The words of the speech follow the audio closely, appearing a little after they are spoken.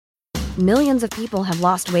Millions of people have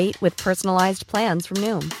lost weight with personalized plans from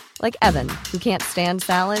Noom. Like Evan, who can't stand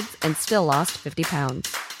salads and still lost 50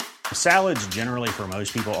 pounds. Salads generally for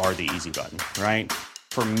most people are the easy button, right?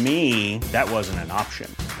 For me, that wasn't an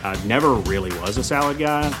option. I never really was a salad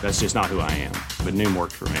guy. That's just not who I am. But Noom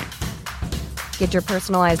worked for me. Get your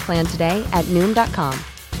personalized plan today at Noom.com.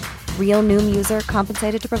 Real Noom user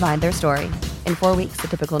compensated to provide their story. In 4 weeks, the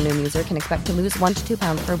typical Noom user can expect to lose 1 to 2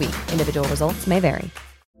 pounds per week. Individual results may vary.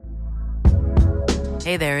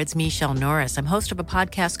 Hey there, it's Michelle Norris. I'm host of a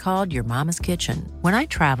podcast called Your Mama's Kitchen. When I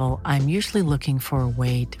travel, I'm usually looking for a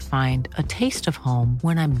way to find a taste of home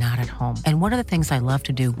when I'm not at home. And one of the things I love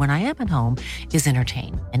to do when I am at home is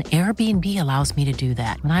entertain. And Airbnb allows me to do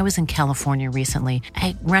that. When I was in California recently,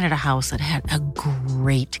 I rented a house that had a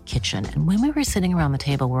great kitchen. And when we were sitting around the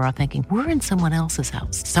table, we were all thinking, we're in someone else's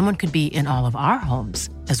house. Someone could be in all of our homes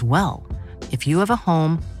as well. If you have a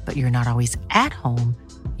home, but you're not always at home,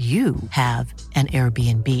 you have an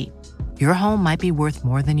Airbnb. Your home might be worth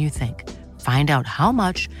more than you think. Find out how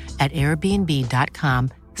much at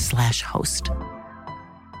airbnb.com/host.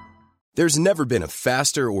 There's never been a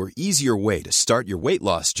faster or easier way to start your weight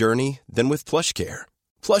loss journey than with PlushCare.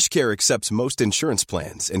 PlushCare accepts most insurance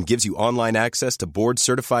plans and gives you online access to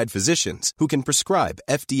board-certified physicians who can prescribe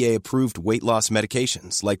FDA-approved weight loss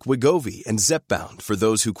medications like Wegovy and Zepbound for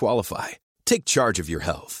those who qualify. Take charge of your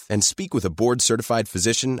health and speak with a board-certified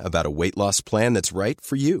physician about a weight loss plan that's right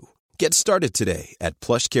for you. Get started today at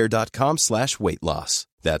plushcare.com/weight loss.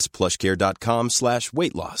 That's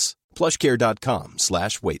plushcare.com/weight loss.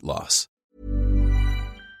 plushcare.com/weight loss.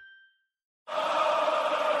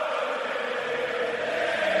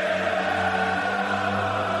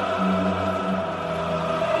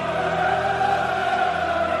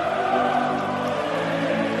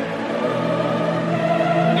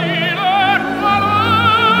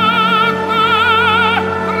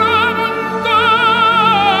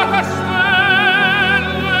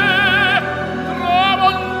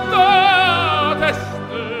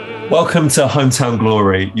 Welcome to Hometown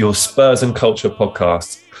Glory, your Spurs and Culture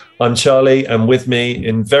podcast. I'm Charlie, and with me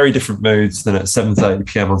in very different moods than at 7:30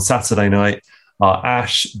 p.m. on Saturday night are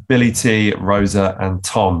Ash, Billy T, Rosa and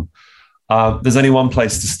Tom. There's only one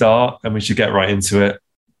place to start, and we should get right into it.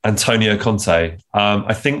 Antonio Conte.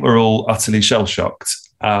 I think we're all utterly shell-shocked.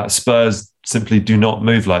 Spurs simply do not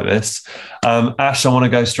move like this. Ash, I want to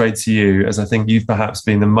go straight to you, as I think you've perhaps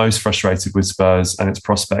been the most frustrated with Spurs and its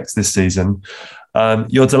prospects this season.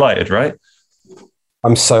 You're delighted, right?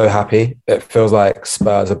 I'm so happy. It feels like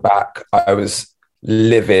Spurs are back. I was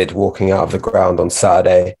livid walking out of the ground on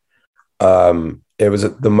Saturday. It was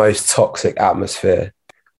the most toxic atmosphere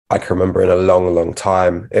I can remember in a long, long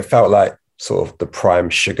time. It felt like sort of the prime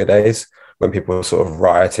Sugar days when people were sort of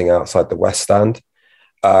rioting outside the West Stand.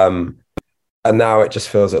 And now it just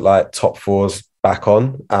feels like top four's back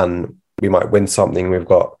on and we might win something. We've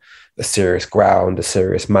got a serious ground, a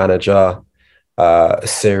serious manager, a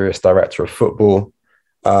serious director of football.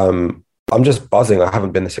 I'm just buzzing. I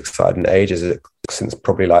haven't been this excited in ages, since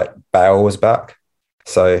probably like Bale was back.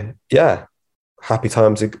 So yeah, happy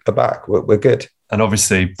times are back. We're good. And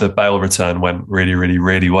obviously the Bale return went really, really,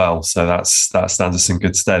 really well. So that stands us in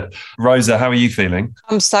good stead. Rosa, how are you feeling?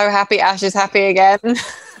 I'm so happy Ash is happy again.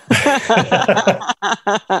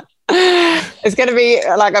 It's going to be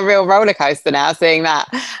like a real roller coaster now seeing that.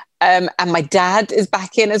 And my dad is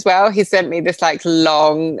back in as well. He sent me this like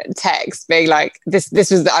long text being like, this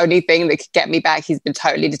was the only thing that could get me back. He's been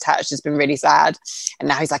totally detached. It's been really sad. And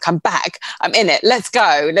now he's like, I'm back. I'm in it. Let's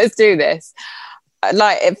go. Let's do this.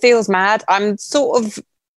 Like, it feels mad. I'm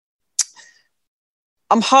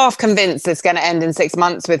half convinced it's going to end in 6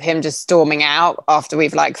 months with him just storming out after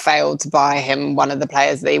we've like failed to buy him one of the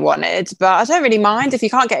players that he wanted. But I don't really mind if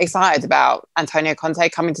you can't get excited about Antonio Conte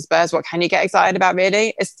coming to Spurs. What can you get excited about,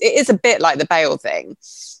 really? It is a bit like the Bale thing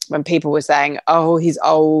when people were saying, oh, he's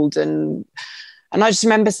old. And I just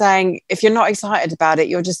remember saying, if you're not excited about it,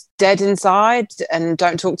 you're just dead inside and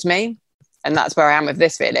don't talk to me. And that's where I am with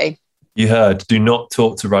this, really. You heard, do not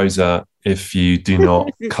talk to Rosa if you do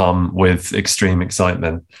not come with extreme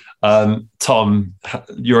excitement. Tom,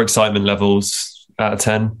 your excitement levels out of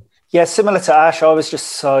 10? Yeah, similar to Ash, I was just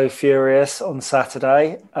so furious on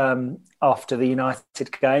Saturday after the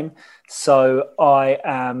United game. So I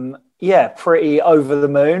am, pretty over the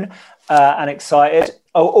moon and excited.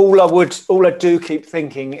 All I do keep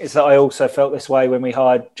thinking is that I also felt this way when we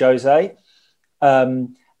hired Jose.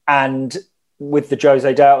 And with the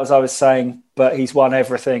Jose doubt, as I was saying, but he's won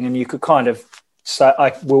everything. And you could kind of say,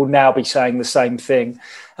 I will now be saying the same thing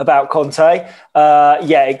about Conte.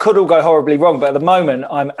 It could all go horribly wrong, but at the moment,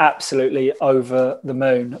 I'm absolutely over the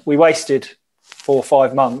moon. We wasted 4 or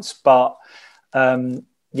 5 months. But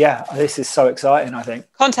this is so exciting, I think.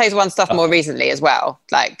 Conte's won stuff more recently as well.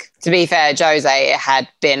 Like, to be fair, Jose, it had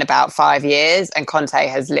been about 5 years and Conte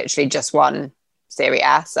has literally just won Serie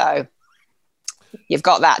A. So you've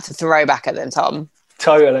got that to throw back at them, Tom.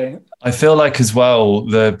 Totally. I feel like as well,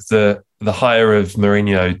 the hire of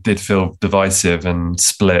Mourinho did feel divisive and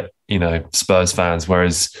split, Spurs fans,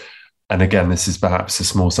 whereas, and again, this is perhaps a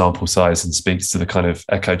small sample size and speaks to the kind of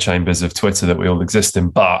echo chambers of Twitter that we all exist in,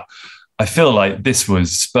 but I feel like this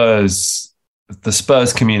was the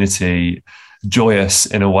Spurs community joyous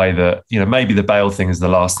in a way that, maybe the Bale thing is the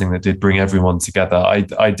last thing that did bring everyone together.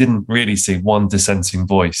 I didn't really see one dissenting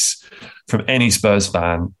voice from any Spurs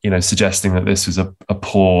fan, suggesting that this was a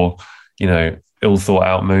poor, ill thought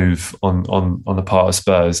out move on the part of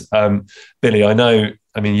Spurs. Billy,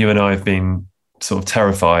 you and I have been sort of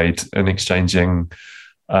terrified and exchanging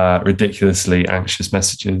ridiculously anxious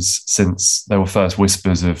messages since there were first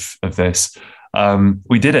whispers of this.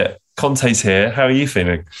 We did it. Conte's here. How are you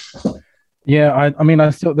feeling? Yeah,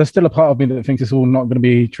 there's still a part of me that thinks it's all not going to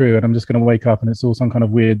be true, and I'm just going to wake up and it's all some kind of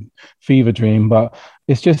weird fever dream. But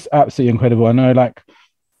it's just absolutely incredible. I know,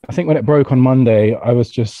 I think when it broke on Monday, I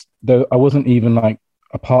wasn't even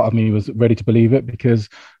a part of me was ready to believe it, because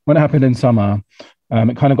when it happened in summer,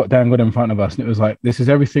 it kind of got dangled in front of us, and it was like, this is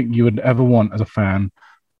everything you would ever want as a fan.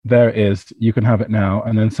 There it is. You can have it now.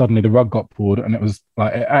 And then suddenly the rug got pulled, and it was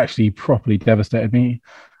it actually properly devastated me.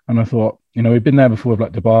 And I thought, we've been there before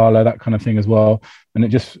with Dybala, that kind of thing as well. And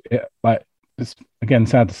it's again,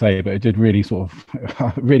 sad to say, but it did really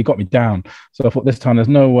really got me down. So I thought this time there's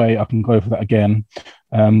no way I can go for that again.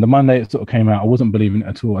 The Monday it sort of came out, I wasn't believing it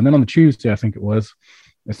at all. And then on the Tuesday, I think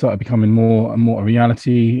it started becoming more and more a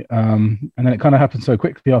reality. And then it kind of happened so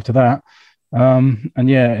quickly after that.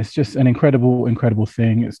 It's just an incredible, incredible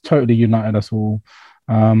thing. It's totally united us all.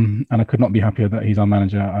 And I could not be happier that he's our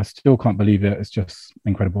manager. I still can't believe it. It's just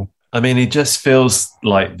incredible. He just feels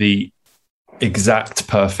like the exact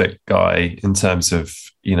perfect guy in terms of,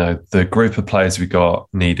 the group of players we got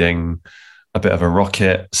needing a bit of a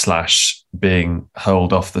rocket / being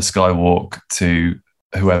hurled off the skywalk to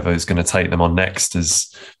whoever is going to take them on next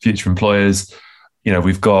as future employers.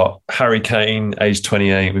 We've got Harry Kane, age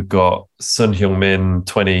 28. We've got Son Heung-min,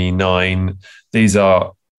 29. These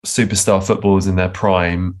are superstar footballers in their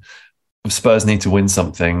prime. Spurs need to win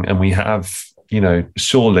something, and we have,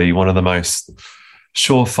 surely one of the most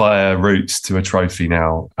surefire routes to a trophy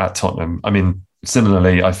now at Tottenham.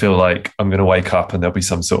 Similarly, I feel like I'm going to wake up and there'll be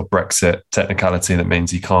some sort of Brexit technicality that means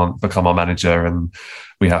he can't become our manager and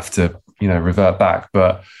we have to, revert back.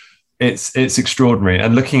 But it's extraordinary.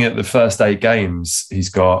 And looking at the first 8 games he's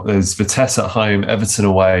got, there's Vitesse at home, Everton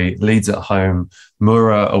away, Leeds at home,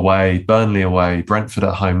 Mura away, Burnley away, Brentford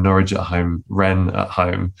at home, Norwich at home, Rennes at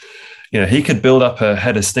home. He could build up a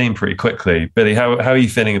head of steam pretty quickly. Billy, how are you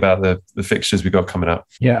feeling about the fixtures we've got coming up?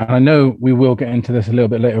 Yeah, and I know we will get into this a little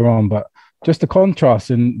bit later on, but just the contrast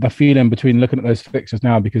and the feeling between looking at those fixtures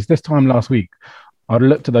now, because this time last week, I'd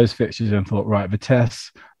looked at those fixtures and thought, right,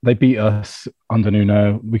 Vitesse, they beat us under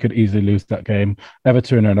Nuno. We could easily lose that game.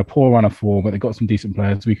 Everton are in a poor run of form, but they got some decent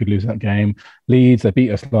players. We could lose that game. Leeds, they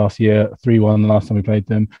beat us last year, 3-1 the last time we played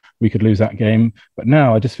them. We could lose that game. But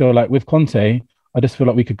now I just feel like with Conte, I just feel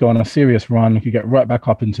like we could go on a serious run. We could get right back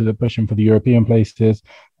up into the pushing for the European places.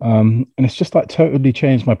 And it's just totally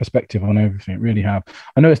changed my perspective on everything. It really have.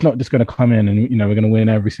 I know it's not just going to come in and, we're going to win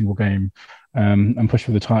every single game and push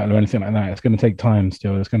for the title or anything like that. It's going to take time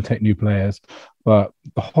still. It's going to take new players. But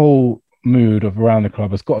the whole mood of around the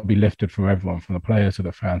club has got to be lifted for everyone, from the players to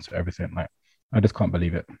the fans to everything. I just can't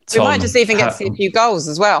believe it. We might just even get to see a few goals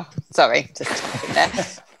as well. Sorry, just there.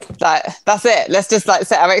 That's it. Let's just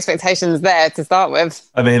set our expectations there to start with.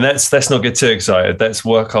 Let's not get too excited. Let's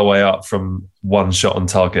work our way up from one shot on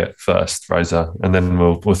target first, Rosa, and then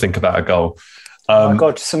we'll think about a goal. Oh my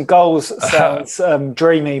God, some goals sounds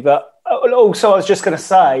dreamy, but also I was just going to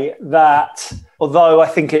say that although I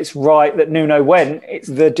think it's right that Nuno went, it's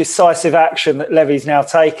the decisive action that Levy's now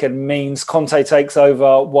taken means Conte takes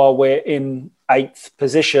over while we're in 8th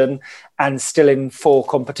position and still in 4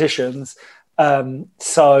 competitions.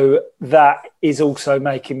 So that is also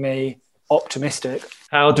making me optimistic.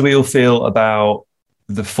 How do we all feel about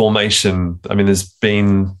the formation? There's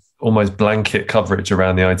been almost blanket coverage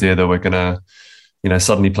around the idea that we're going to,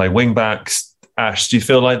 suddenly play wing backs. Ash, do you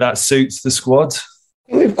feel like that suits the squad?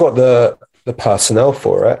 We've got the personnel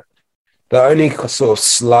for it. The only sort of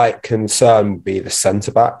slight concern would be the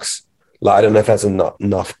centre backs. I don't know if there's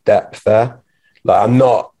enough depth there. I'm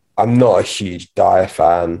not a huge Dyer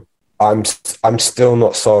fan. I'm still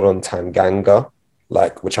not sold on Tanganga,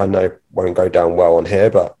 which I know won't go down well on here,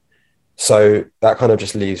 but So that kind of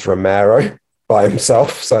just leaves Romero by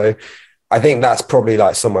himself. So I think that's probably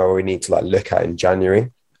like somewhere where we need to like look at in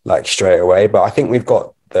January, like straight away. But I think we've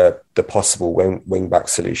got the possible wing back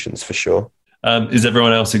solutions for sure. Is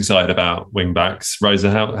everyone else excited about wing backs?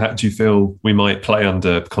 Rosa, how do you feel we might play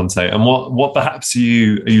under Conte? And what perhaps are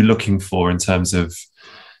you looking for in terms of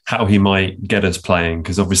how he might get us playing?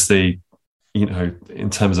 Because obviously, you know,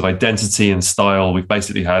 in terms of identity and style, we've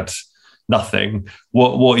basically had nothing.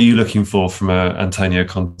 What are you looking for from a Antonio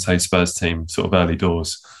Conte Spurs team, sort of early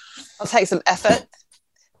doors? I'll take some effort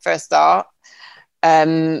for a start.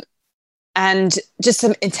 And just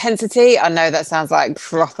some intensity. I know that sounds like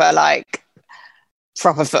proper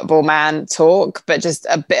football man talk, but just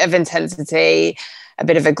a bit of intensity, a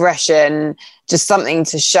bit of aggression, just something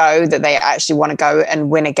to show that they actually want to go and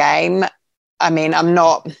win a game. I mean, I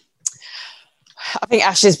think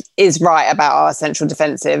Ash is right about our central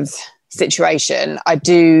defensive situation. I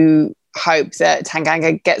do hope that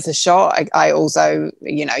Tanganga gets a shot. I also,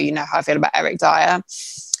 you know how I feel about Eric Dyer.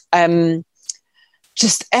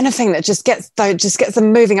 Just anything that just gets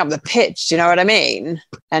them moving up the pitch. Do you know what I mean?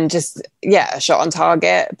 And just, a shot on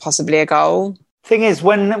target, possibly a goal. Thing is,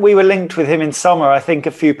 when we were linked with him in summer, I think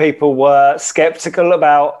a few people were sceptical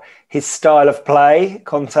about his style of play,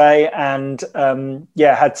 Conte, and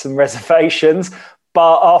had some reservations.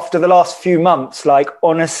 But after the last few months,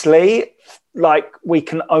 honestly, we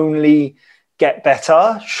can only get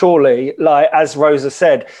better, surely. As Rosa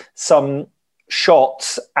said, some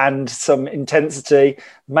shots and some intensity,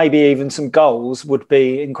 maybe even some goals would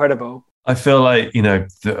be incredible. I feel like,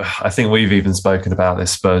 I think we've even spoken about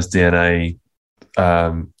this Spurs DNA,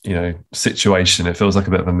 situation. It feels like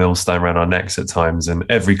a bit of a millstone around our necks at times. And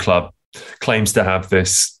every club claims to have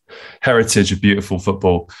this heritage of beautiful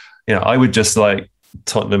football. I would just like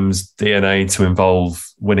Tottenham's DNA to involve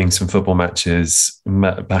winning some football matches,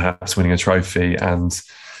 perhaps winning a trophy. And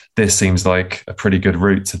this seems like a pretty good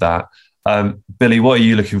route to that. Billy, what are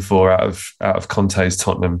you looking for out of Conte's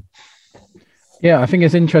Tottenham? Yeah, I think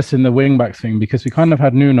it's interesting, the wing-backs thing, because we kind of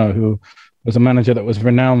had Nuno, who was a manager that was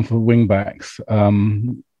renowned for wing-backs,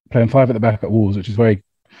 playing five at the back at Wolves, which is where he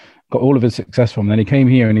got all of his success from. Then he came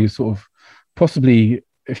here and he was sort of possibly,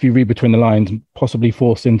 if you read between the lines, possibly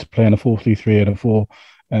forced into playing a 4-3-3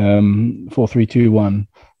 and a 4-3-2-1,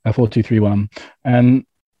 a 4-2-3-1. And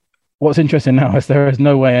what's interesting now is there is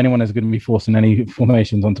no way anyone is going to be forcing any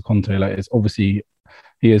formations onto Conte. It's obviously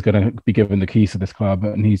he is going to be given the keys to this club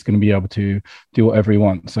and he's going to be able to do whatever he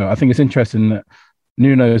wants. So I think it's interesting that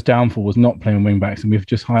Nuno's downfall was not playing wing backs, and we've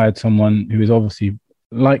just hired someone who is obviously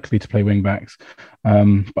likely to play wing backs.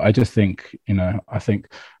 But I just think, I think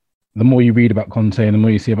the more you read about Conte and the more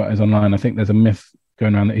you see about his online, I think there's a myth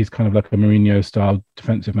going around that he's kind of like a Mourinho style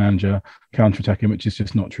defensive manager, counter-attacking, which is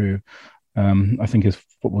just not true. I think his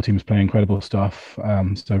football team is playing incredible stuff.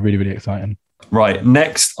 So really, really exciting. Right.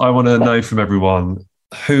 Next, I want to know from everyone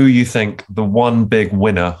who you think the one big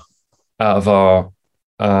winner out of our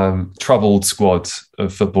troubled squad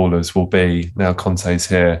of footballers will be now Conte's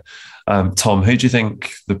here. Tom, who do you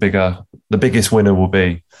think the biggest winner will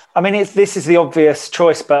be? I mean, this is the obvious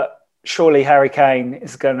choice, but surely Harry Kane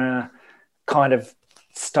is going to kind of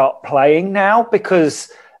start playing now,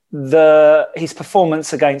 because his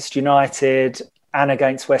performance against United and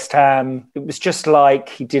against West Ham, it was just like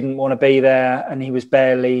he didn't want to be there and he was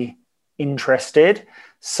barely interested.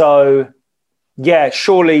 So,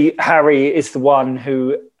 surely Harry is the one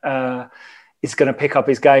who is going to pick up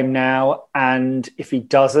his game now. And if he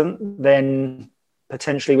doesn't, then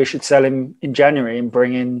potentially we should sell him in January and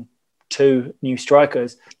bring in 2 new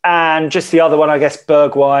strikers. And just the other one, I guess,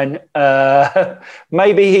 Bergwijn.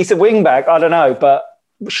 Maybe he's a wing back, I don't know, but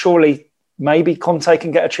surely maybe Conte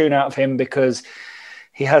can get a tune out of him because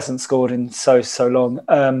he hasn't scored in so long.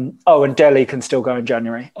 And Dele can still go in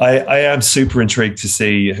January. I am super intrigued to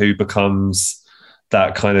see who becomes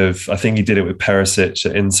that kind of, I think he did it with Perisic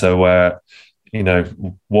at Inter, where,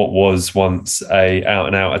 what was once a out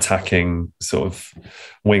and out attacking sort of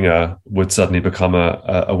winger would suddenly become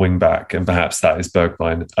a wing back. And perhaps that is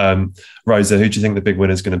Bergwijn. Rosa, who do you think the big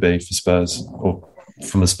winner is going to be for Spurs or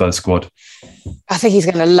from the Spurs squad? I think he's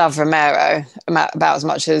going to love Romero about as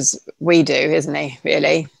much as we do, isn't he?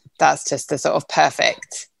 Really, that's just the sort of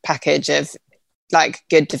perfect package of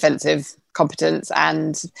good defensive competence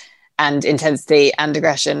and intensity and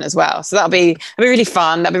aggression as well. So that'll be really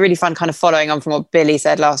fun. That'll be really fun, kind of following on from what Billy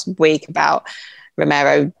said last week about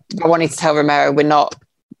Romero. I wanted to tell Romero we're not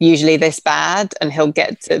usually this bad, and he'll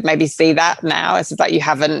get to maybe see that now. It's just like you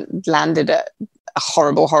haven't landed at a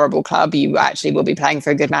horrible, horrible club. You actually will be playing for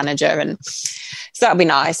a good manager, and so that'll be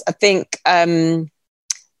nice. I think Ndombele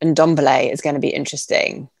is going to be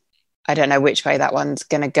interesting. I don't know which way that one's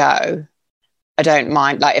going to go. I don't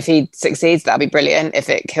mind. Like, if he succeeds, that'll be brilliant. If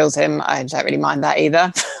it kills him, I don't really mind that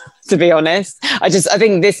either, to be honest. I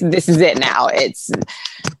think this is it now. It's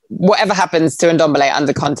whatever happens to Ndombele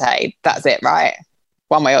under Conte, that's it, right?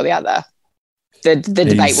 One way or the other. The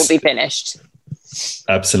debate will be finished.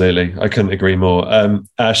 Absolutely. I couldn't agree more.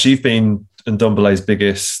 Ash, you've been Ndombele's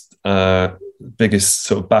biggest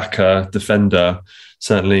sort of backer, defender,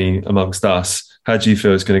 certainly amongst us. How do you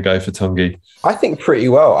feel it's going to go for Tanguy? I think pretty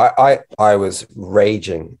well. I was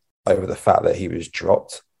raging over the fact that he was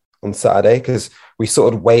dropped on Saturday because we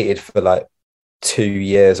sort of waited for like 2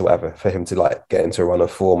 years or whatever for him to like get into a run of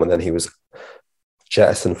form, and then he was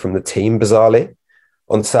jettisoned from the team bizarrely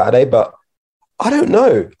on Saturday. But I don't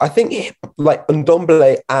know. I think like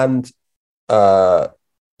Ndombele and Lo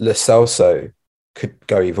Celso could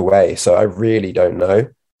go either way. So I really don't know.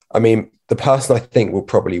 I mean, the person I think will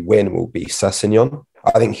probably win will be Sessegnon.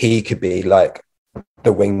 I think he could be like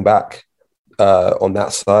the wing back on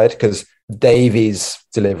that side because Davies'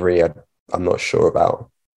 delivery, I'm not sure about.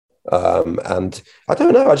 And I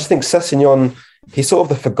don't know. I just think Sessegnon, he's sort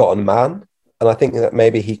of the forgotten man. And I think that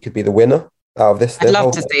maybe he could be the winner out of this. I'd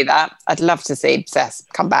love to see that. I'd love to see Sess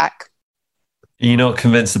come back. Are you not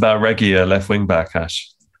convinced about Reguilón left wing back, Ash?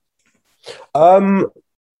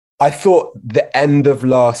 I thought the end of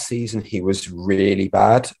last season he was really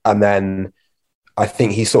bad, and then I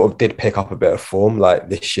think he sort of did pick up a bit of form like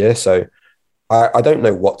this year. So I don't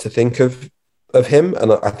know what to think of him,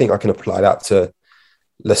 and I think I can apply that to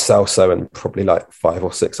Lo Celso and probably like 5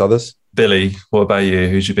 or 6 others. Billy, what about you?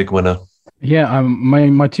 Who's your big winner? Yeah,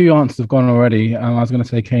 my 2 answers have gone already. I was going to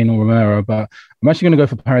say Kane or Romero, but I'm actually going to go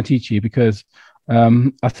for Paratici because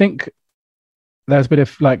I think there's been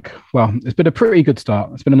it's been a pretty good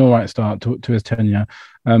start. It's been an all right start to his tenure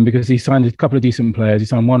because he signed a couple of decent players. He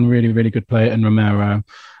signed one really, really good player in Romero,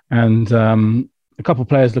 and a couple of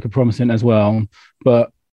players looking promising as well.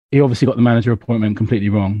 But he obviously got the manager appointment completely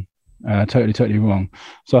wrong, totally wrong.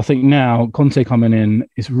 So I think now Conte coming in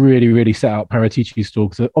is really, really set out Paratici's stall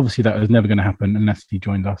because obviously that was never going to happen unless he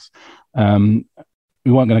joined us.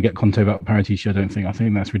 We weren't going to get Conte without Paratici, I don't think. I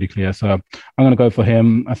think that's really clear. So I'm going to go for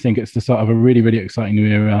him. I think it's the start of a really, really exciting new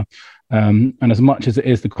era. And as much as it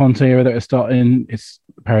is the Conte era that is starting, it's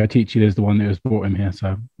Paratici is the one that has brought him here.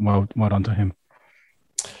 So well done to him.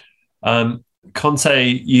 Conte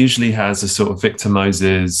usually has a sort of Victor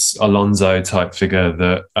Moses, Alonso type figure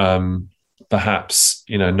that perhaps,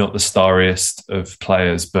 not the starriest of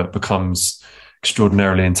players, but becomes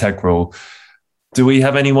extraordinarily integral. Do we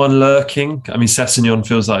have anyone lurking? I mean, Sessegnon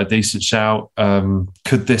feels like a decent shout.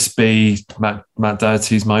 Could this be Matt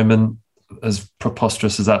Doherty's moment? As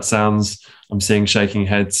preposterous as that sounds, I'm seeing shaking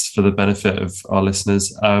heads for the benefit of our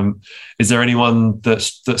listeners. Is there anyone that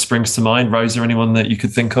springs to mind? Rosa, anyone that you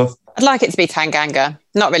could think of? I'd like it to be Tanganga,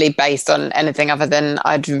 not really based on anything other than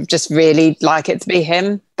I'd just really like it to be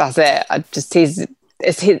him. That's it.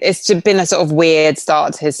 It's been a sort of weird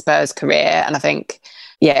start to his Spurs career, and I think,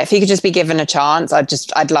 if he could just be given a chance,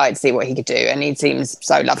 I'd like to see what he could do. And he seems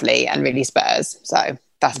so lovely and really Spurs. So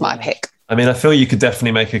that's my pick. I mean, I feel you could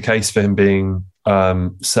definitely make a case for him being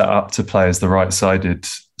set up to play as the right-sided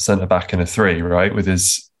centre-back in a 3, right? With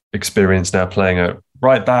his experience now playing at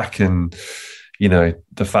right back and,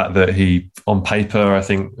 the fact that he, on paper, I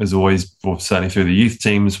think has always, or certainly through the youth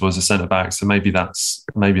teams, was a centre-back. So maybe that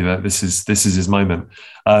this is his moment.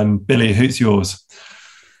 Billy, who's yours?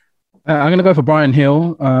 I'm going to go for Bryan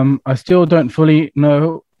Gil. I still don't fully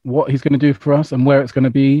know what he's going to do for us and where it's going to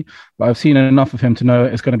be, but I've seen enough of him to know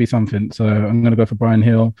it's going to be something. So I'm going to go for Bryan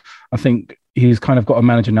Gil. I think he's kind of got a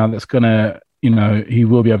manager now that's going to, he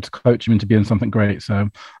will be able to coach him into being something great. So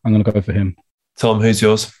I'm going to go for him. Tom, who's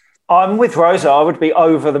yours? I'm with Rosa. I would be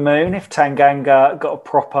over the moon if Tanganga got a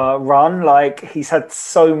proper run. Like, he's had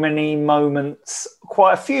so many moments,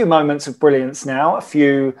 quite a few moments of brilliance now, a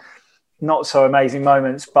few not so amazing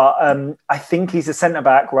moments, but I think he's a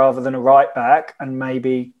centre-back rather than a right-back, and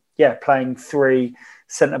maybe, playing 3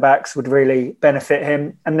 centre-backs would really benefit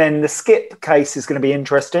him. And then the Skip case is going to be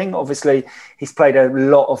interesting. Obviously, he's played a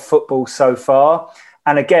lot of football so far,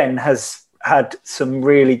 and again, has had some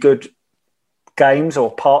really good games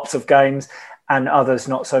or parts of games, and others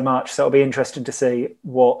not so much. So it'll be interesting to see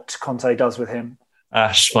what Conte does with him.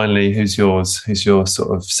 Ash, finally, who's yours? Who's your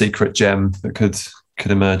sort of secret gem that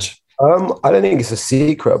could emerge? I don't think it's a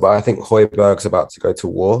secret, but I think Højbjerg's about to go to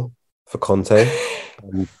war for Conte.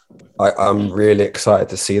 I'm really excited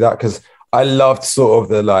to see that because I loved sort of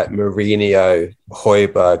the like Mourinho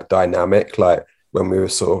Højbjerg dynamic, like when we were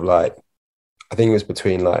sort of like, I think it was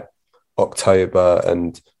between like October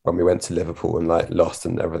and when we went to Liverpool and like lost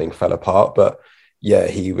and everything fell apart. But yeah,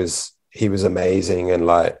 he was amazing, and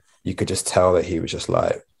like you could just tell that he was just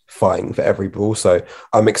like fighting for every ball. So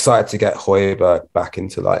I'm excited to get Højbjerg back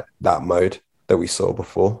into like that mode that we saw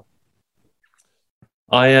before.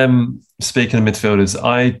 I am speaking of midfielders.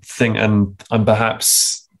 I think, and I'm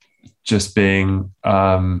perhaps just being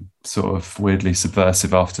sort of weirdly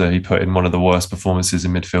subversive after he put in one of the worst performances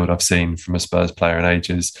in midfield I've seen from a Spurs player in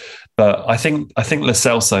ages. But I think Lo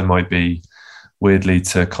Celso might be weirdly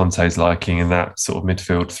to Conte's liking in that sort of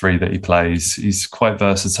midfield three that he plays. He's quite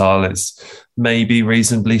versatile. It's maybe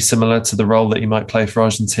reasonably similar to the role that he might play for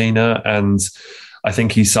Argentina. And I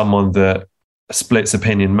think he's someone that splits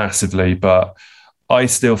opinion massively, but I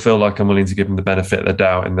still feel like I'm willing to give him the benefit of the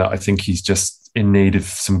doubt in that I think he's just in need of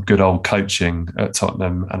some good old coaching at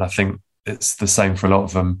Tottenham. And I think it's the same for a lot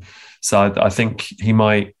of them. So I think he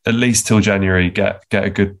might, at least till January, get a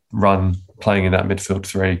good run playing in that midfield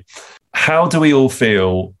three. How do we all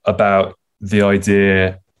feel about the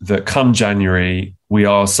idea that come January, we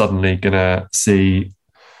are suddenly going to see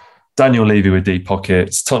Daniel Levy with deep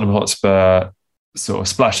pockets, Tottenham Hotspur sort of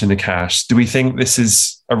splashing the cash? Do we think this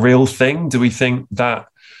is a real thing? Do we think that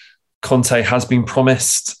Conte has been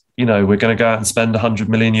promised, you know, we're going to go out and spend 100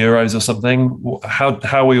 million euros or something? How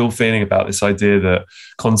are we all feeling about this idea that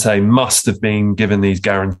Conte must have been given these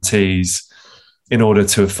guarantees in order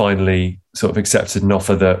to have finally sort of accepted an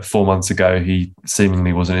offer that 4 months ago he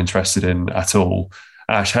seemingly wasn't interested in at all?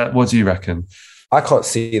 Ash, what do you reckon? I can't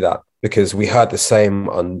see that, because we heard the same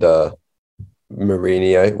under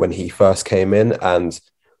Mourinho when he first came in, and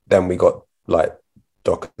then we got like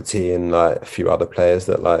Doherty and like a few other players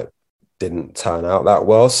that like didn't turn out that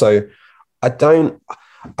well. So I don't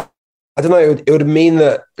know. It would mean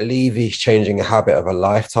that Levy's changing a habit of a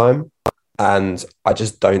lifetime, and I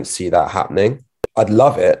just don't see that happening. I'd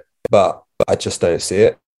love it, but I just don't see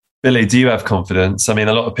it. Billy, do you have confidence? I mean,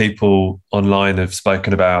 a lot of people online have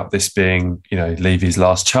spoken about this being, you know, Levy's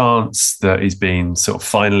last chance, that he's been sort of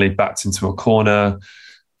finally backed into a corner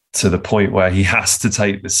to the point where he has to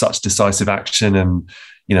take such decisive action and,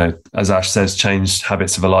 you know, as Ash says, change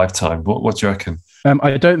habits of a lifetime. What do you reckon?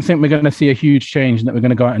 I don't think we're going to see a huge change and that we're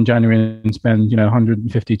going to go out in January and spend,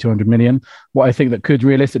 150, 200 million. What I think that could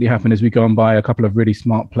realistically happen is we go and buy a couple of really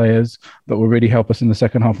smart players that will really help us in the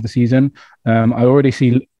second half of the season. I already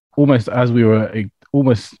see almost as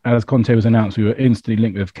Conte was announced, we were instantly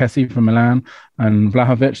linked with Kessie from Milan and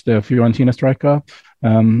Vlahovic, the Fiorentina striker.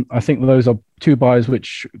 I think those are two buys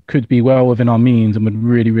which could be well within our means and would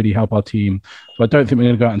really, really help our team. So I don't think we're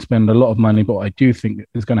going to go out and spend a lot of money, but what I do think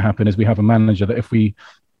is going to happen is we have a manager that if we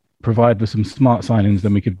provide with some smart signings,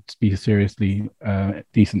 then we could be a seriously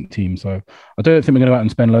decent team. So I don't think we're going to go out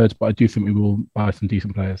and spend loads, but I do think we will buy some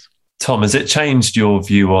decent players. Tom, has it changed your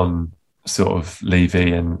view on sort of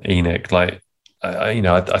Levy and ENIC? Like,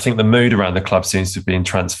 I think the mood around the club seems to have been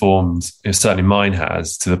transformed. Certainly mine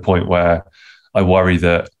has, to the point where I worry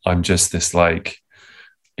that I'm just this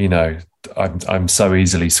I'm so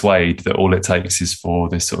easily swayed that all it takes is for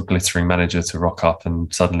this sort of glittering manager to rock up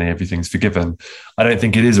and suddenly everything's forgiven. I don't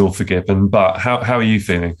think it is all forgiven, but how are you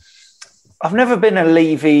feeling? I've never been a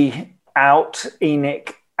Levy out,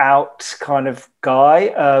 ENIC out kind of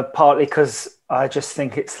guy, partly because I just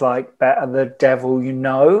think it's like better the devil and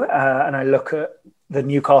I look at the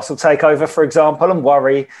Newcastle takeover, for example, and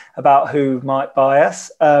worry about who might buy us.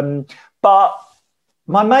 But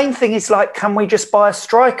my main thing is like, can we just buy a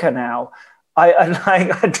striker now?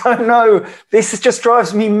 I don't know. This just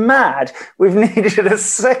drives me mad. We've needed a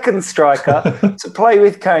second striker to play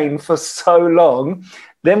with Kane for so long.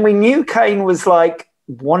 Then we knew Kane was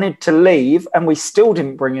wanted to leave, and we still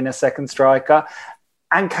didn't bring in a second striker.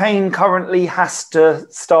 And Kane currently has to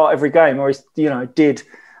start every game, or did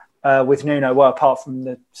with Nuno. Well, apart from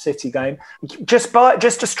the City game, just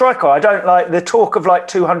a striker. I don't like the talk of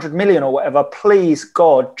 200 million or whatever. Please,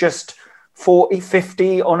 God, just 40,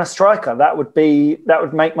 50 on a striker. That would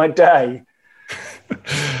make my day.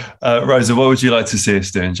 Rosa, what would you like to see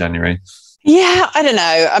us do in January? Yeah, I don't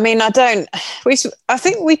know. I mean, I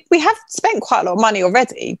think we have spent quite a lot of money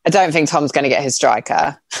already. I don't think Tom's going to get his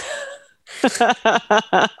striker.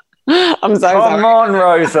 I'm so sorry. Come on,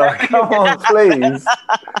 Rosa. Come on, please.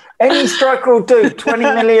 Any striker will do. 20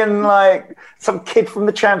 million, some kid from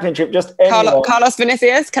the Championship, just anyone. Carlos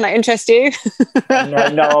Vinicius, can I interest you?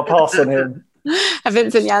 No, I'll pass on him.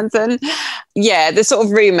 Vincent Janssen. Yeah, the sort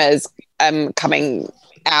of rumours coming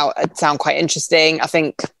out sound quite interesting. I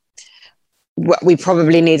think we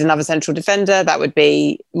probably need another central defender. That would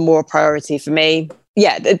be more priority for me.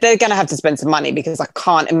 yeah, they're going to have to spend some money, because I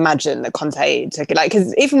can't imagine that Conte took it. Like,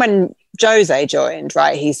 because even when Jose joined,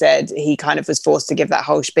 right, he said he kind of was forced to give that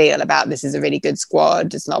whole spiel about this is a really good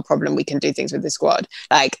squad. It's not a problem. We can do things with the squad.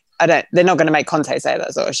 Like, they're not going to make Conte say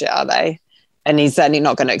that sort of shit, are they? And he's certainly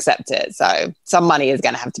not going to accept it. So some money is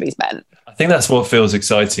going to have to be spent. I think that's what feels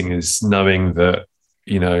exciting, is knowing that,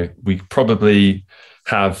 you know, we probably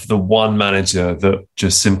have the one manager that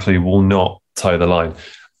just simply will not toe the line.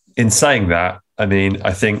 In saying that, I mean,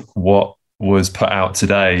 I think what was put out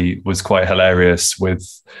today was quite hilarious with,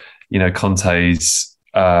 you know, Conte's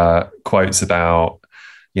quotes about,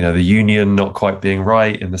 you know, the union not quite being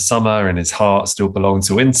right in the summer and his heart still belonged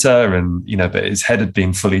to Inter, and, you know, but his head had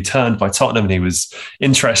been fully turned by Tottenham and he was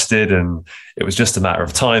interested, and it was just a matter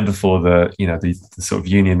of time before the sort of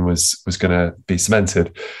union was going to be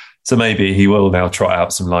cemented. So maybe he will now trot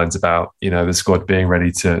out some lines about, you know, the squad being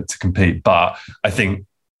ready to compete. But I think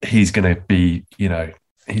he's going to be, you know,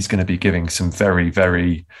 he's going to be giving some very,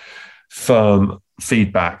 very firm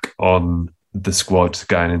feedback on the squad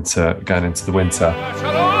going into the winter.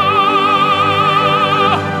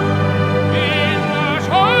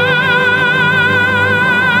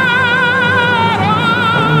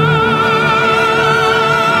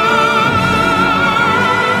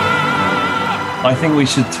 I think we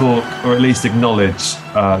should talk, or at least acknowledge,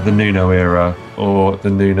 the Nuno era, or the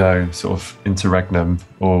Nuno sort of interregnum,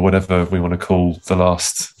 or whatever we want to call the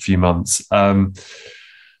last few months. I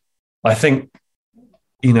think,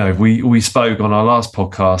 you know, we spoke on our last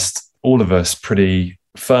podcast, all of us, pretty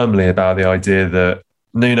firmly about the idea that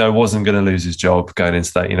Nuno wasn't going to lose his job going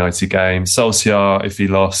into that United game. Solskjaer, if he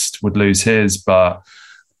lost, would lose his, but,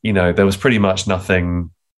 you know, there was pretty much nothing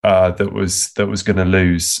that was going to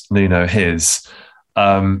lose Nuno his.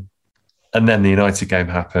 And then the United game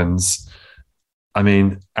happens. I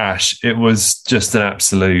mean, Ash, it was just an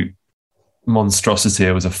absolute monstrosity.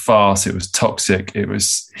 It was a farce. It was toxic. It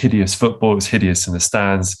was hideous football. It was hideous in the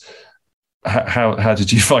stands. How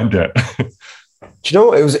did you find it? Do you know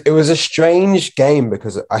what? It was a strange game,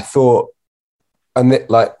 because I thought, and this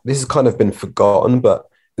has kind of been forgotten, but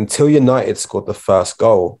until United scored the first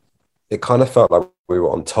goal, it kind of felt like we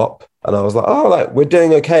were on top, and I was like, oh, like, we're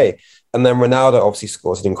doing okay. And then Ronaldo obviously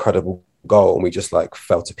scores an incredible goal, and we just like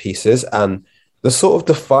fell to pieces. And the sort of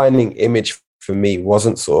defining image for me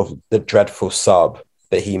wasn't sort of the dreadful sub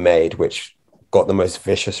that he made, which got the most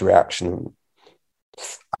vicious reaction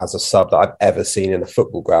as a sub that I've ever seen in a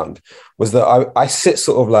football ground. Was that I sit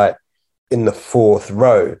sort of like in the fourth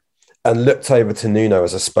row and looked over to Nuno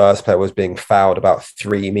as a Spurs player was being fouled about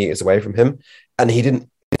 3 meters away from him, and he didn't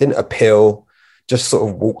appeal, just sort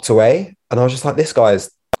of walked away. And I was just like, this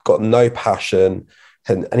guy's got no passion,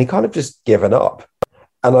 and he kind of just given up.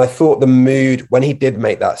 And I thought the mood when he did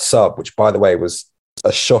make that sub, which by the way was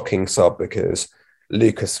a shocking sub because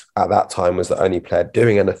Lucas at that time was the only player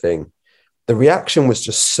doing anything, the reaction was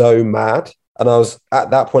just so mad. And I was at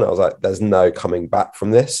that point, I was like, there's no coming back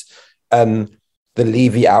from this. And the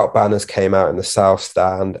Levy out banners came out in the South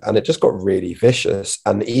Stand, and it just got really vicious.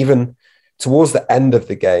 And even towards the end of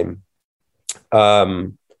the game,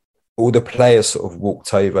 all the players sort of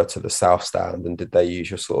walked over to the South Stand and did their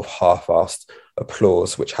usual sort of half-assed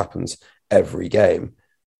applause, which happens every game.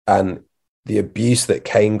 And the abuse that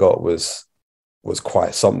Kane got was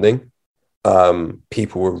quite something.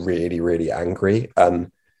 People were really, really angry.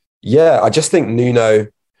 And yeah, I just think Nuno,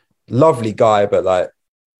 lovely guy, but like,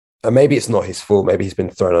 and maybe it's not his fault. Maybe he's been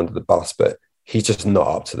thrown under the bus, but he's just not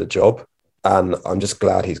up to the job. And I'm just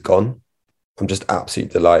glad he's gone. I'm just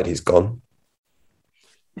absolutely delighted he's gone.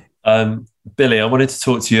 Billy, I wanted to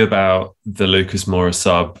talk to you about the Lucas Moura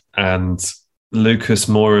sub and Lucas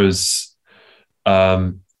Moura's,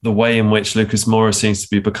 the way in which Lucas Moura seems to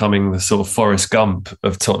be becoming the sort of Forrest Gump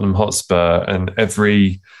of Tottenham Hotspur, and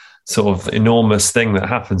every sort of enormous thing that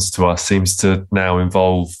happens to us seems to now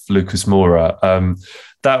involve Lucas Moura.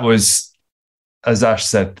 That was, as Ash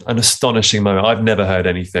said, an astonishing moment. I've never heard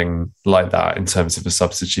anything like that in terms of a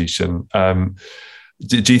substitution.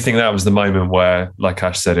 Do you think that was the moment where, like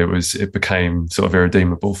Ash said, it became sort of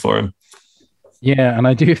irredeemable for him? Yeah, and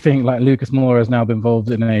I do think like Lucas Moura has now been involved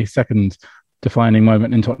in a second defining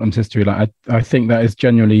moment in Tottenham's history. Like I think that is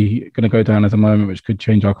genuinely going to go down as a moment which could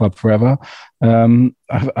change our club forever. I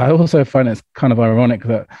also find it's kind of ironic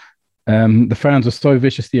that the fans were so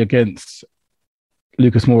viciously against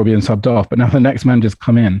Lucas Moura being subbed off, but now the next man just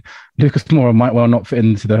come in. Lucas Moura might well not fit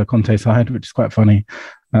into the Conte side, which is quite funny.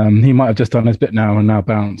 He might have just done his bit now and now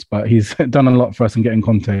bounced, but he's done a lot for us in getting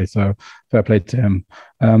Conte. So fair play to him.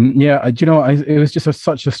 Do you know what? It was just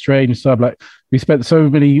such a strange sub. Like, we spent so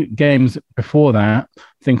many games before that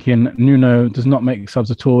thinking Nuno does not make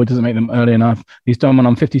subs at all. He doesn't make them early enough. He's done one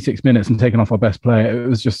on 56 minutes and taken off our best player. It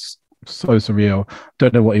was just so surreal.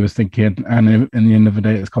 Don't know what he was thinking. And in the end of the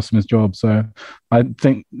day, it's cost him his job. So I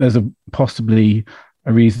think there's possibly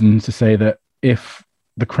a reason to say that if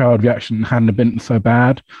the crowd reaction hadn't been so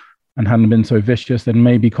bad and hadn't been so vicious, then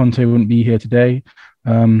maybe Conte wouldn't be here today.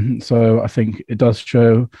 So I think it does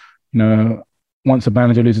show, once a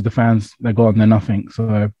manager loses the fans, they're gone, they're nothing.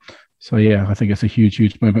 So yeah, I think it's a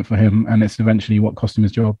huge moment for him, and it's eventually what cost him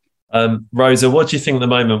his job. Rosa, what do you think the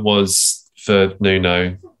moment was for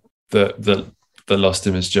Nuno that lost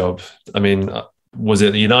him his job? I mean, was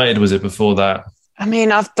it United? Was it before that? I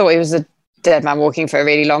mean, I've thought he was a dead man walking for a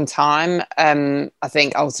really long time. I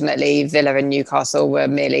think ultimately Villa and Newcastle were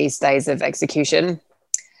merely stays of execution.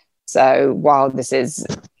 So while this is,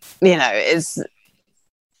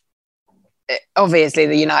 obviously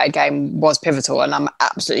the United game was pivotal, and I'm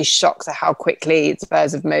absolutely shocked at how quickly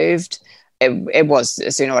Spurs have moved. It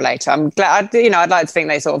was sooner or later. I'm glad, I'd like to think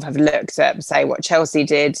they sort of have looked at, say, what Chelsea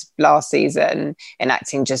did last season in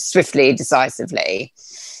acting just swiftly, decisively.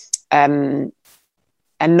 And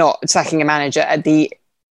not sacking a manager at the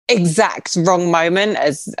exact wrong moment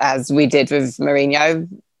as we did with Mourinho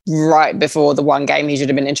right before the one game he should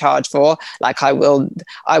have been in charge for. Like, I will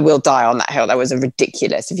die on that hill. That was a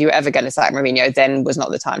ridiculous. If you were ever going to sack Mourinho, then was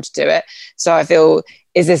not the time to do it. So I feel,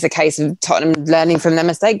 is this a case of Tottenham learning from their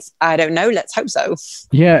mistakes? I don't know. Let's hope so.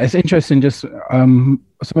 Yeah, it's interesting. Just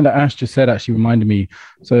something that Ash just said actually reminded me.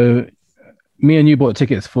 So me and you bought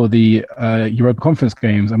tickets for the Europa Conference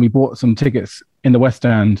games, and we bought some tickets in the West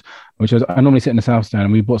Stand, I normally sit in the South Stand,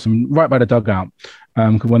 and we bought some right by the dugout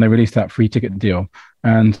when they released that free ticket deal.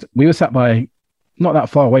 And we were sat by not that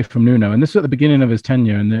far away from Nuno, and this was at the beginning of his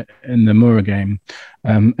tenure in the Mura game.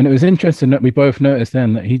 And it was interesting that we both noticed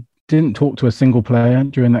then that he didn't talk to a single player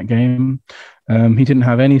during that game. He didn't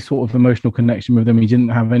have any sort of emotional connection with them. He didn't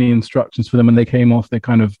have any instructions for them. When they came off, they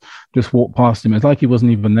kind of just walked past him. It's like he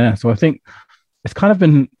wasn't even there. So I think it's kind of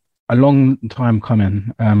been a long time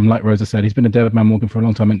coming. Like Rosa said, he's been a dead man walking for a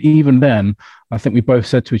long time. And even then, I think we both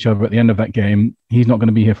said to each other at the end of that game, he's not going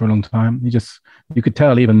to be here for a long time. You could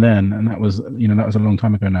tell even then. And that was a long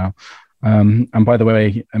time ago now. And by the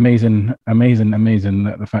way, amazing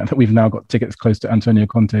that the fact that we've now got tickets close to Antonio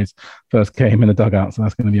Conte's first game in the dugout. So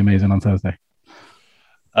that's going to be amazing on Thursday.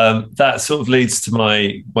 That sort of leads to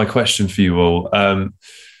my question for you all. And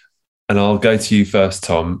I'll go to you first,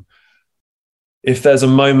 Tom. If there's a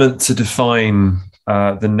moment to define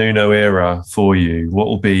the Nuno era for you, what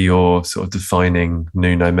will be your sort of defining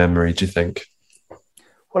Nuno memory, do you think?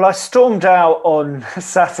 Well, I stormed out on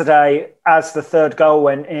Saturday as the third goal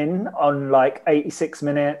went in on like 86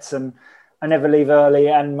 minutes, and I never leave early.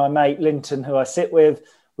 And my mate Linton, who I sit with,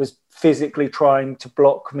 was physically trying to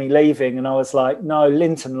block me leaving. And I was like, no,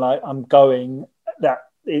 Linton, like, I'm going.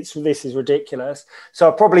 This is ridiculous. So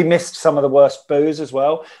I probably missed some of the worst boos as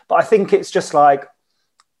well. But I think it's just like,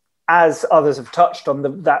 as others have touched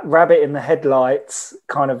on, that rabbit in the headlights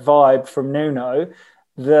kind of vibe from Nuno,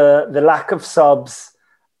 the lack of subs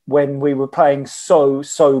when we were playing so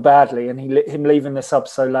badly, and him leaving the sub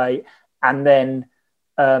so late, and then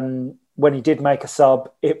when he did make a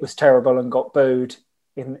sub, it was terrible and got booed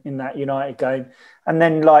in that United game. And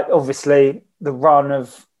then, like, obviously the run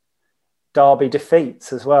of derby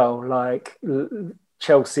defeats as well, like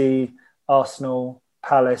Chelsea, Arsenal,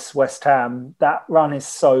 Palace, West Ham. That run is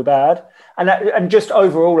so bad, and just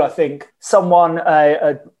overall, I think someone,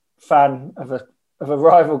 a fan of a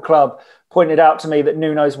rival club, pointed out to me that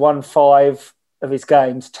Nuno's won 5 of his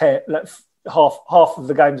games, half of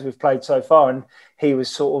the games we've played so far, and he was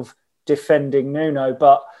sort of defending Nuno.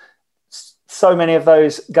 But so many of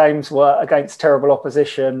those games were against terrible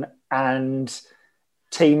opposition, and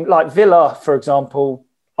team like Villa, for example,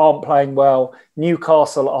 aren't playing well.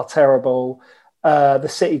 Newcastle are terrible. The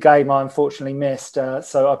City game I unfortunately missed,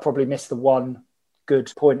 so I probably missed the one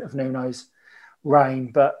good point of Nuno's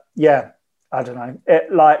reign. But yeah, I don't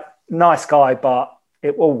know. Nice guy, but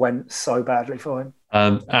it all went so badly for him.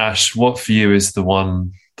 Ash, what for you is the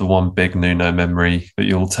one big Nuno memory that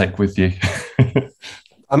you'll take with you?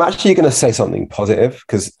 I'm actually going to say something positive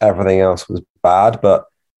because everything else was bad, but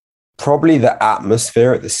probably the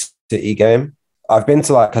atmosphere at the City game. I've been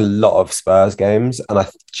to like a lot of Spurs games, and I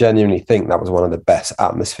genuinely think that was one of the best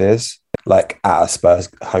atmospheres, like at a Spurs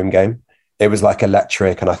home game. It was like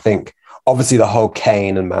electric, and I think obviously the whole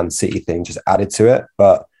Kane and Man City thing just added to it,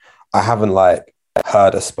 but I haven't like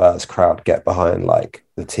heard a Spurs crowd get behind like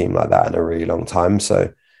the team like that in a really long time.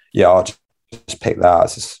 So yeah, I'll just pick that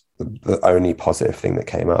as just the only positive thing that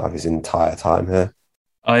came out of his entire time here.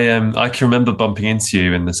 I can remember bumping into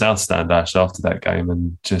you in the South Stand, Ash, after that game,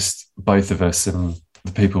 and just both of us and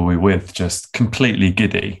the people we were with just completely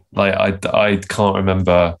giddy. Like I can't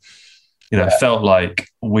remember, it felt like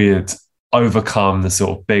we'd overcome the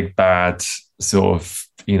sort of big bad sort of,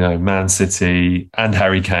 Man City and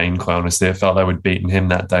Harry Kane, quite honestly. It felt like we'd beaten him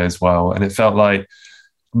that day as well. And it felt like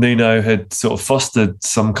Nuno had sort of fostered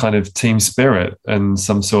some kind of team spirit and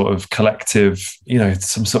some sort of collective,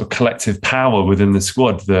 power within the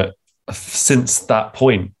squad that since that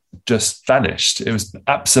point just vanished. It was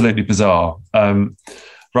absolutely bizarre.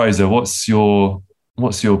 Rosa, what's your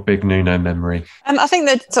big Nuno memory? I think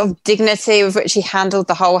the sort of dignity with which he handled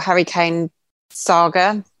the whole Harry Kane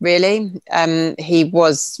saga, really. He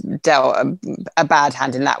was dealt a bad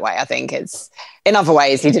hand in that way. I think it's in other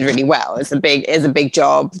ways he did really well. It's a big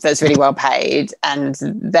job that's really well paid, and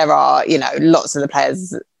there are lots of the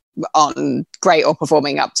players aren't great or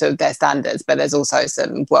performing up to their standards, but there's also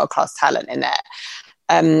some world-class talent in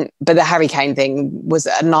there. But the Harry Kane thing was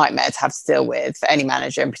a nightmare to have to deal with for any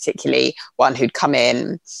manager, and particularly one who'd come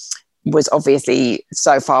in, was obviously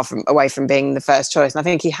so far away from being the first choice. And I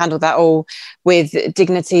think he handled that all with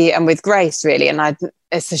dignity and with grace, really. And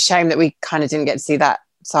it's a shame that we kind of didn't get to see that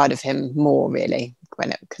side of him more, really,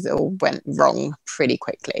 because it all went wrong pretty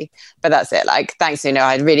quickly. But that's it. Like, thanks,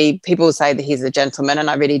 people say that he's a gentleman, and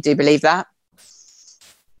I really do believe that.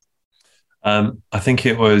 I think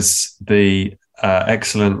it was the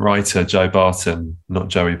excellent writer Joe Barton, not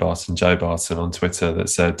Joey Barton, Joe Barton on Twitter, that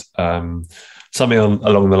said something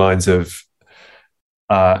along the lines of,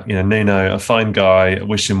 Nuno, a fine guy, I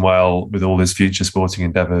wish him well with all his future sporting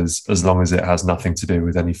endeavours, as long as it has nothing to do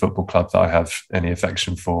with any football club that I have any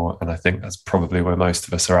affection for. And I think that's probably where most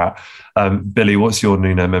of us are at. Billy, what's your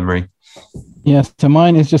Nuno memory? Yes, so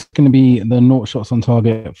mine is just going to be the 0 shots on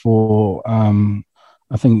target for,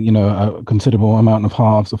 I think, a considerable amount of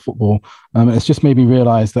halves of football. It's just made me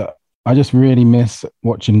realise that I just really miss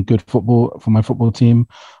watching good football for my football team.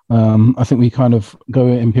 I think we kind of go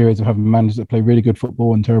in periods of having managers that play really good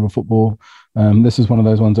football and terrible football. This is one of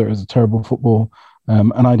those ones that is a terrible football.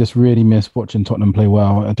 And I just really miss watching Tottenham play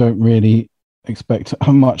well. I don't really expect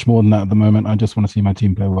much more than that at the moment. I just want to see my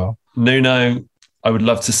team play well. Nuno, I would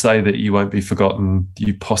love to say that you won't be forgotten.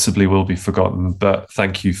 You possibly will be forgotten, but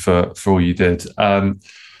thank you for all you did.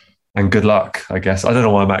 And good luck, I guess. I don't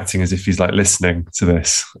know why I'm acting as if he's like listening to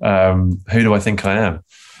this. Who do I think I am?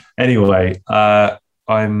 Anyway,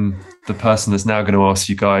 I'm the person that's now going to ask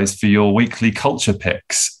you guys for your weekly culture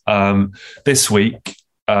picks. This week,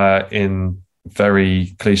 in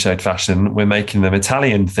very cliched fashion, we're making them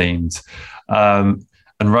Italian themed. And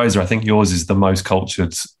Rosa, I think yours is the most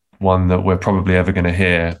cultured one that we're probably ever going to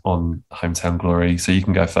hear on Hometown Glory. So you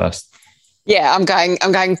can go first. Yeah, I'm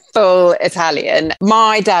going full Italian.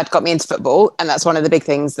 My dad got me into football, and that's one of the big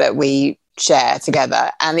things that we share together.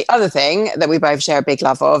 And the other thing that we both share a big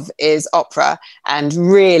love of is opera. And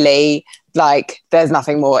really, there's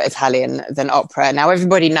nothing more Italian than opera. Now,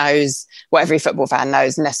 everybody knows what every football fan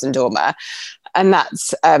knows, Nessun Dorma. And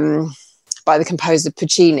that's by the composer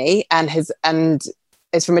Puccini, and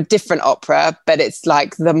it's from a different opera, but it's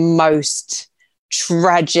like the most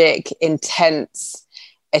tragic, intense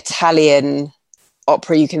Italian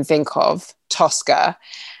opera you can think of, Tosca.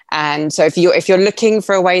 And so if you're looking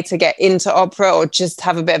for a way to get into opera or just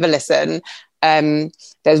have a bit of a listen,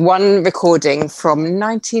 there's one recording from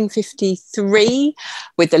 1953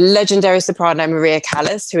 with the legendary soprano Maria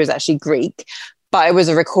Callas, who is actually Greek, but it was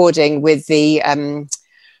a recording with the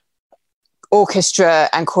orchestra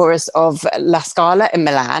and chorus of La Scala in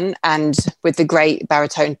Milan, and with the great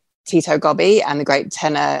baritone Tito Gobbi and the great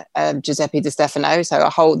tenor Giuseppe Di Stefano. So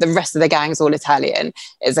the rest of the gang's all Italian.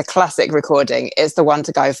 It's a classic recording. It's the one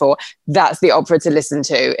to go for. That's the opera to listen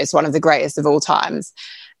to. It's one of the greatest of all times.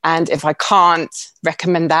 And if I can't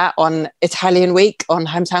recommend that on Italian Week on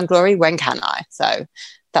Hometown Glory, when can I? So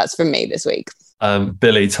that's from me this week.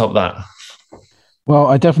 Billy, top that. Well,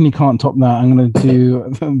 I definitely can't top that. I'm going to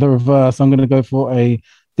do the reverse. I'm going to go for a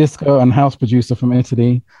disco and house producer from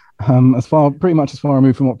Italy. Pretty much as far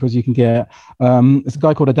removed from opera as you can get. It's a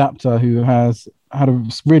guy called Adapter who has had a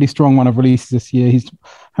really strong run of releases this year. He's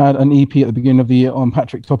had an EP at the beginning of the year on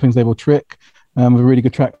Patrick Topping's label Trick, with a really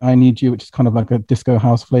good track, I Need You, which is kind of like a disco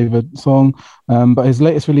house flavored song. But his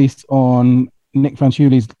latest release on Nick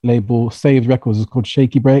Fanciulli's label, Saved Records, is called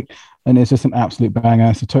Shaky Break, and it's just an absolute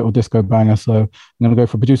banger. It's a total disco banger. So I'm going to go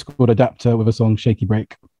for a producer called Adapter with a song Shaky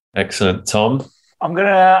Break. Excellent. Tom?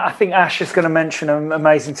 I think Ash is going to mention an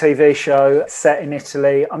amazing TV show set in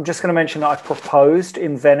Italy. I'm just going to mention that I proposed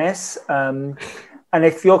in Venice. And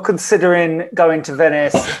if you're considering going to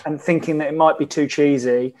Venice and thinking that it might be too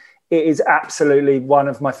cheesy, it is absolutely one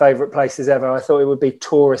of my favourite places ever. I thought it would be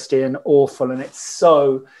touristy and awful, and it's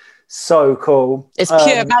so cool. It's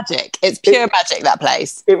pure magic. It's pure magic, that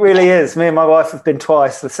place. It really is. Me and my wife have been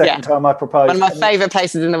twice, the second time I proposed. One of my favourite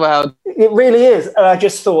places in the world. It really is. And I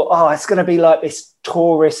just thought, it's going to be like this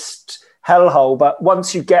tourist hellhole. But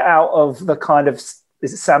once you get out of the kind of,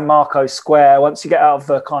 is it San Marco Square? Once you get out of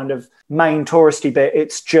the kind of main touristy bit,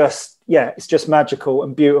 it's just magical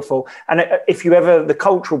and beautiful. And if you ever, the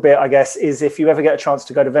cultural bit, I guess, is if you ever get a chance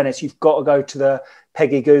to go to Venice, you've got to go to the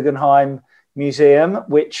Peggy Guggenheim Museum,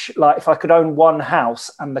 which, like, if I could own one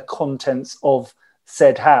house and the contents of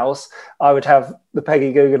said house, I would have the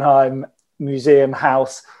Peggy Guggenheim Museum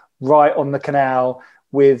house right on the canal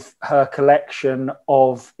with her collection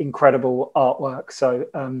of incredible artwork. So,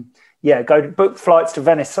 go book flights to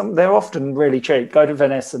Venice. They're often really cheap. Go to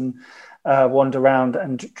Venice and wander around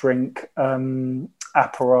and drink Aperol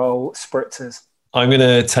spritzers. I'm going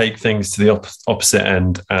to take things to the opposite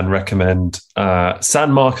end and recommend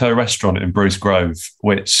San Marco Restaurant in Bruce Grove,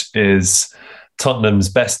 which is Tottenham's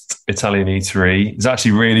best Italian eatery. It's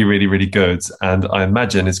actually really, really, really good. And I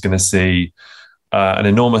imagine it's going to see an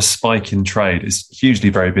enormous spike in trade. It's hugely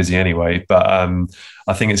very busy anyway, but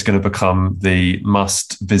I think it's going to become the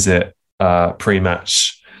must-visit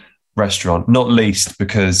pre-match restaurant, not least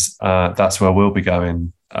because that's where we'll be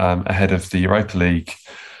going ahead of the Europa League.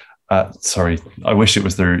 I wish it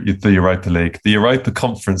was the Europa League. The Europa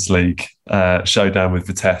Conference League showdown with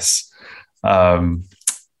Vitesse.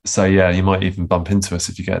 You might even bump into us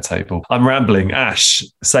if you get a table. I'm rambling. Ash,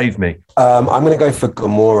 save me. I'm going to go for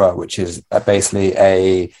Gomorrah, which is basically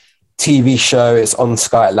a TV show. It's on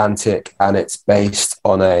Sky Atlantic, and it's based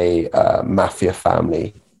on a mafia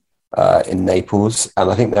family in Naples. And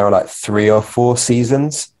I think there are like 3 or 4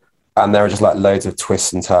 seasons, and there are just like loads of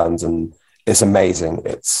twists and turns, and it's amazing.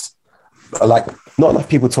 It's like, not enough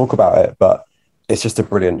people talk about it, but it's just a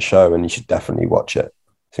brilliant show, and you should definitely watch it.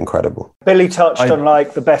 It's incredible. Billy touched on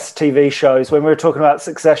like the best TV shows when we were talking about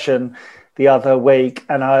Succession the other week,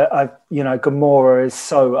 and I Gomorrah is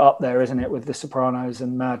so up there, isn't it, with The Sopranos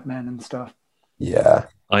and Mad Men and stuff. Yeah,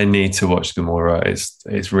 I need to watch Gomorrah.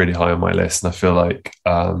 It's really high on my list, and I feel like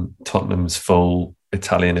Tottenham's full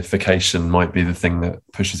Italianification might be the thing that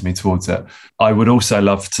pushes me towards it. I would also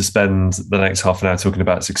love to spend the next half an hour talking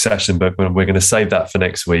about Succession, but we're going to save that for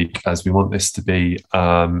next week, as we want this to be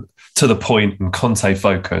to the point and Conte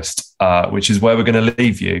focused, which is where we're going to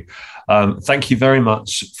leave you. Thank you very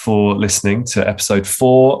much for listening to episode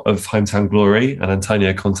 4 of Hometown Glory, an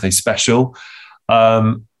Antonio Conte special.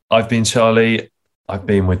 I've been Charlie. I've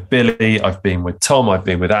been with Billy. I've been with Tom. I've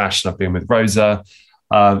been with Ash. And I've been with Rosa.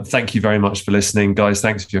 Thank you very much for listening, guys.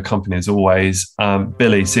 Thanks for your company as always.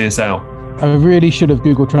 Billy, see us out. I really should have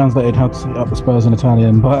Google translated how to say up the Spurs in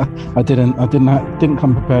Italian, but I didn't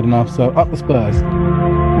come prepared enough. So up the Spurs.